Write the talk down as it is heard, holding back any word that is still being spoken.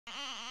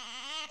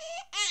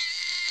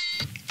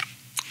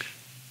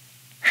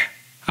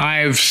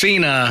I've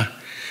seen a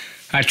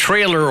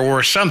trailer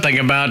or something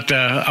about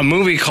a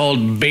movie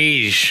called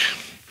Beige,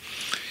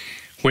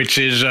 which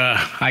is,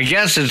 I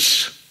guess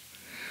it's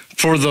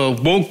for the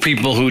woke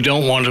people who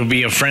don't want to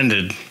be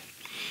offended.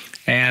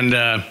 And,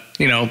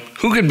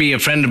 who could be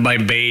offended by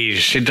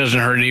beige? It doesn't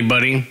hurt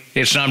anybody.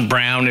 It's not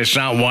brown. It's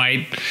not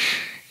white.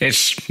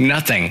 It's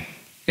nothing.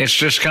 It's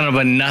just kind of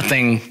a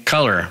nothing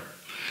color.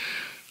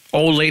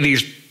 Old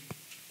ladies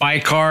buy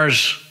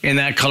cars in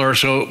that color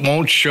so it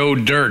won't show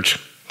dirt.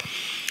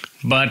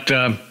 But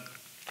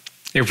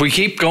if we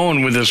keep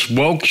going with this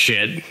woke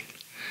shit,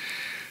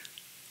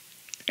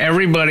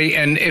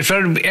 if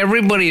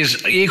everybody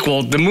is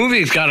equal, the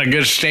movie's got a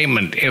good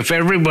statement. If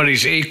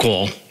everybody's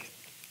equal,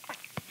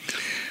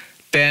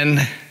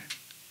 then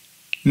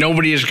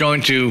nobody is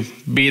going to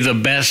be the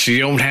best. You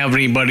don't have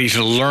anybody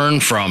to learn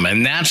from.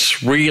 And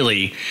that's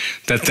really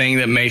the thing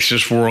that makes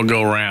this world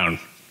go round.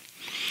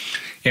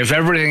 If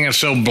everything is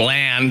so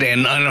bland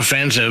and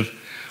unoffensive,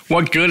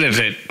 what good is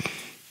it?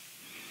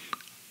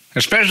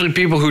 Especially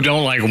people who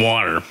don't like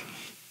water.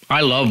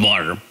 I love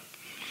water.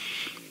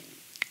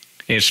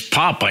 It's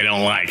pop I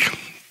don't like.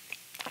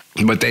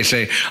 But they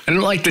say, I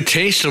don't like the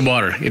taste of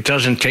water. It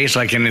doesn't taste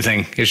like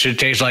anything. It should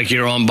taste like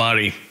your own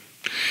body.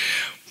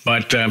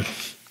 But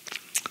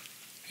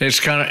it's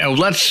kind of,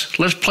 let's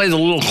play the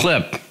little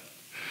clip.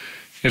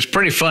 It's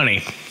pretty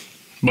funny,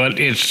 but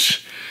it's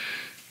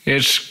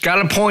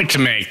got a point to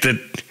make.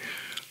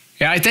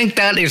 I think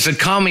that is the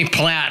commie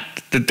plat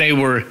that they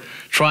were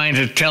trying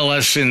to tell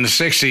us in the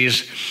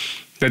 60s,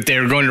 that they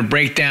were going to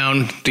break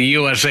down the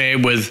USA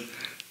with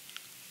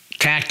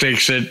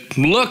tactics that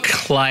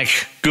look like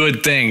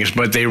good things,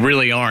 but they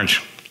really aren't.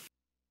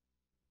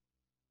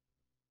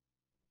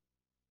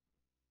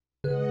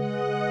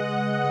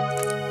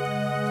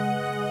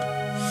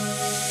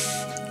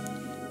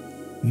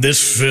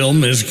 This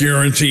film is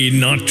guaranteed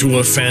not to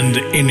offend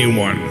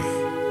anyone.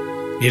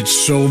 It's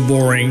so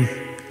boring,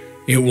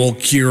 it will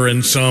cure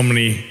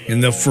insomnia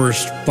in the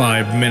first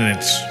 5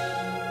 minutes.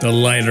 The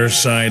lighter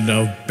side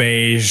of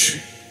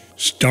Beige,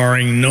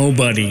 starring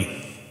nobody.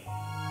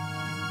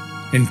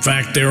 In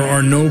fact, there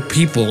are no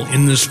people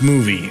in this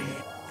movie.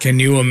 Can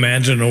you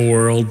imagine a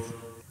world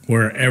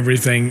where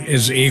everything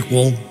is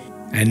equal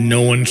and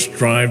no one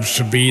strives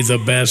to be the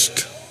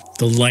best?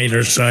 The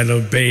lighter side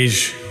of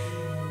Beige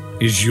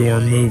is your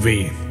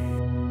movie.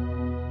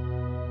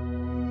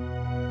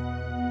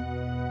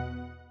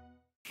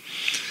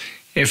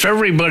 If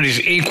everybody's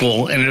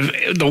equal, and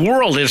if the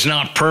world is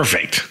not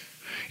perfect,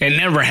 it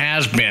never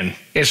has been.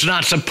 It's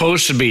not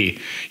supposed to be.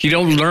 You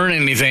don't learn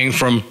anything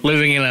from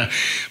living in a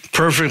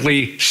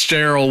perfectly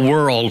sterile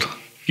world.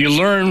 You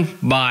learn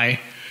by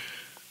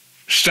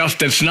stuff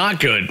that's not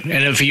good.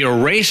 And if you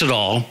erase it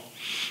all,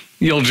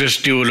 you'll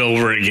just do it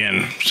over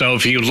again. So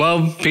if you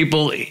love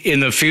people in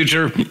the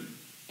future,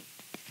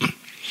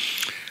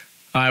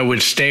 I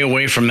would stay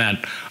away from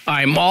that.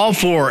 I'm all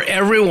for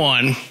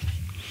everyone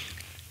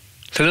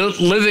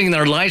living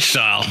their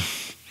lifestyle,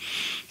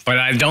 but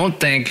I don't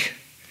think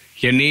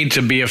you need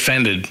to be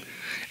offended.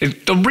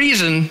 The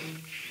reason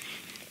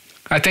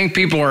I think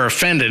people are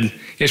offended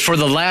is for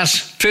the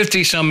last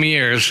 50-some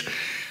years,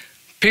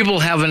 people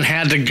haven't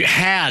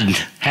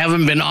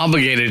been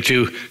obligated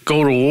to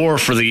go to war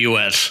for the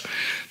U.S.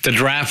 The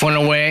draft went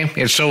away.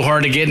 It's so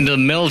hard to get into the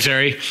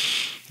military.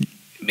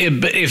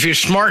 If you're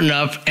smart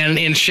enough and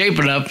in shape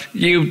enough,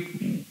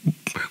 you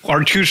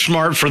are too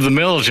smart for the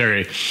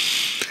military.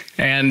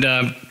 And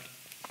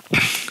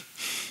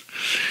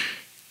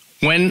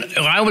when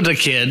I was a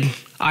kid,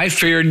 I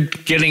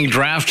feared getting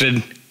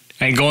drafted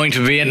and going to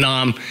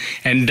Vietnam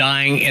and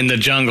dying in the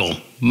jungle.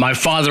 My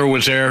father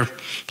was there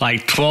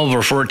like 12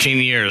 or 14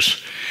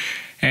 years,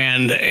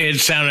 and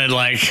it sounded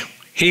like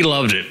he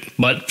loved it.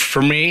 But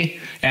for me,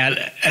 at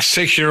a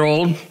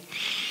 6-year-old,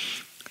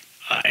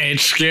 it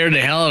scared the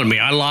hell out of me.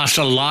 I lost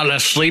a lot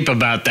of sleep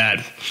about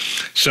that.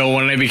 So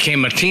when I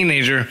became a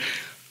teenager,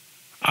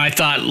 I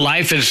thought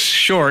life is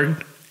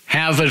short.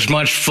 Have as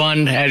much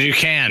fun as you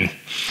can.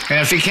 And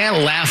if you can't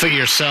laugh at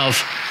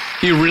yourself,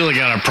 you really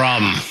got a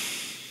problem.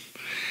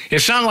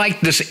 It's not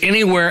like this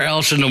anywhere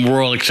else in the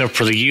world except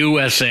for the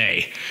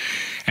USA.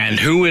 And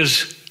who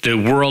is the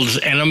world's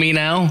enemy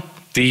now?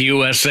 The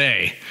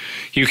USA.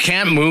 You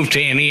can't move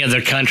to any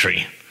other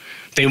country.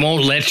 They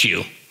won't let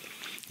you.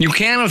 You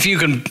can if you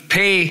can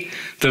pay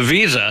the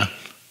visa,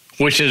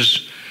 which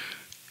is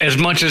as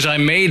much as I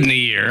made in a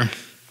year,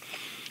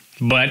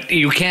 but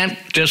you can't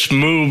just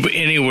move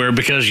anywhere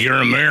because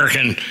you're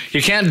American.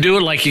 You can't do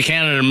it like you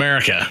can in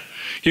America.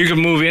 You can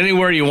move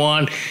anywhere you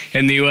want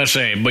in the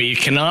USA, but you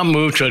cannot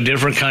move to a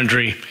different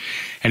country.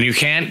 And you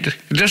can't,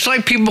 just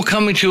like people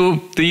coming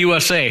to the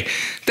USA,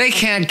 they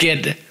can't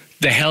get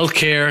the health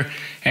care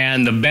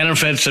and the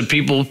benefits that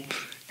people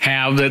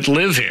have that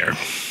live here.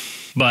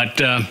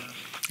 But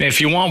if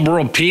you want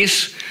world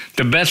peace,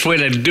 the best way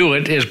to do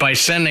it is by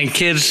sending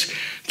kids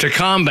to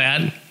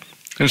combat,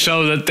 and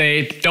so that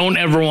they don't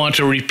ever want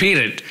to repeat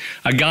it.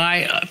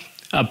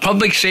 A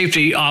public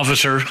safety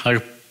officer,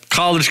 a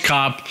college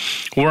cop,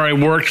 where I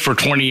worked for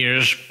 20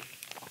 years,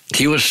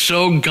 He was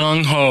so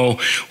gung-ho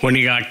when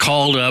he got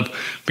called up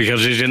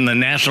because he's in the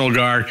National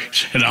Guard. He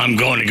said, I'm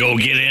going to go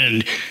get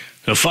in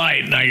the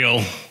fight. And I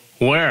go,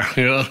 where?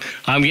 He goes,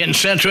 I'm getting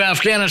sent to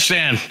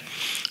Afghanistan.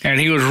 And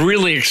he was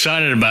really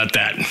excited about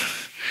that.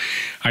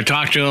 I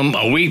talked to him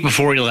a week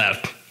before he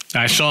left.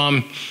 I saw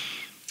him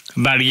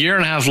about a year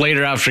and a half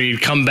later after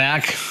he'd come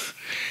back,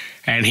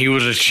 and he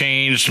was a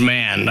changed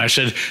man. I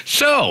said,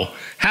 so,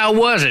 how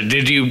was it?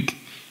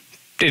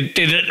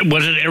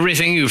 Was it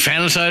everything you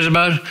fantasized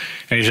about?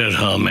 And he said,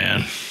 oh,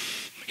 man.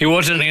 He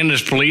wasn't in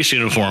his police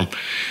uniform.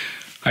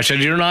 I said,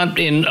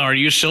 are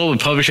you still with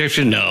public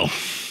safety? No.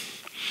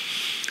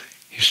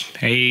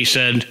 He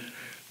said,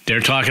 they're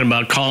talking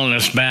about calling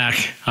us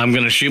back. I'm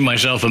going to shoot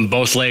myself in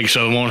both legs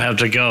so I won't have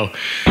to go.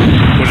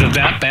 Was it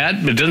that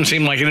bad? It doesn't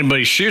seem like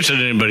anybody shoots at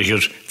anybody. He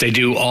goes, they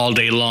do all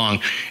day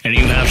long. And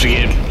you have to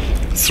get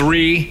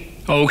 3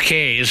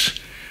 OKs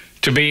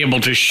to be able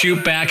to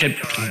shoot back at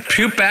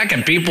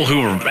people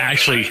who are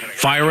actually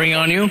firing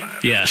on you?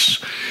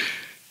 Yes.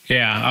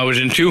 Yeah, I was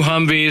in 2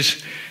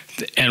 Humvees,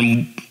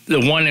 and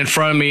the one in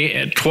front of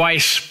me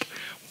twice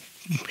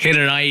hit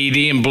an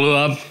IED and blew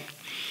up.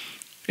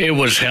 It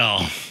was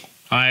hell.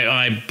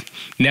 I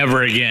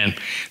never again.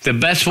 The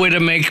best way to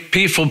make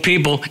peaceful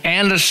people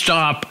and to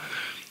stop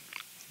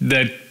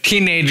the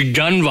teenage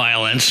gun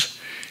violence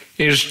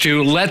is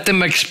to let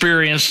them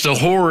experience the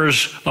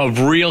horrors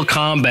of real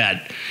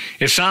combat.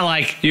 It's not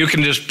like you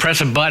can just press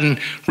a button,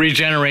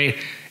 regenerate,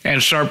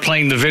 and start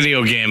playing the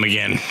video game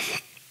again.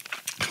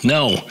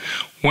 No.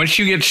 Once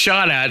you get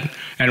shot at,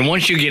 and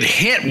once you get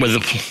hit with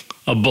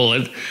a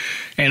bullet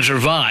and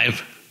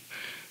survive,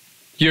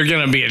 you're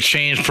going to be a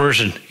changed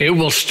person. It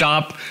will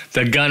stop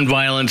the gun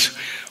violence.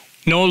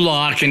 No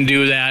law can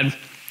do that.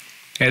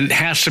 It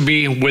has to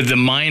be with the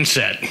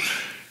mindset.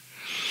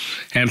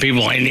 And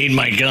people, I need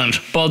my guns.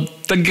 Well,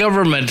 the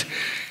government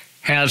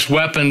has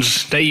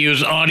weapons that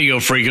use audio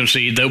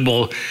frequency that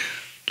will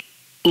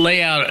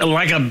lay out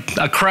like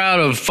a crowd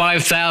of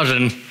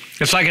 5,000.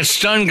 It's like a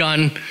stun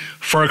gun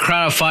for a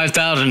crowd of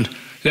 5,000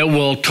 that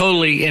will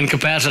totally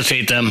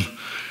incapacitate them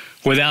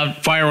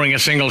without firing a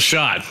single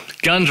shot.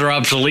 Guns are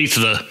obsolete to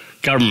the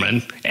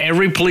government.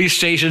 Every police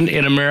station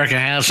in America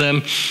has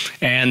them,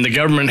 and the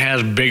government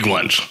has big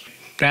ones.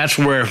 That's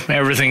where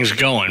everything's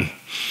going.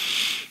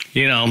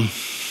 You know,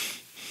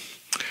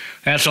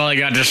 that's all I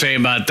got to say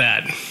about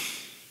that.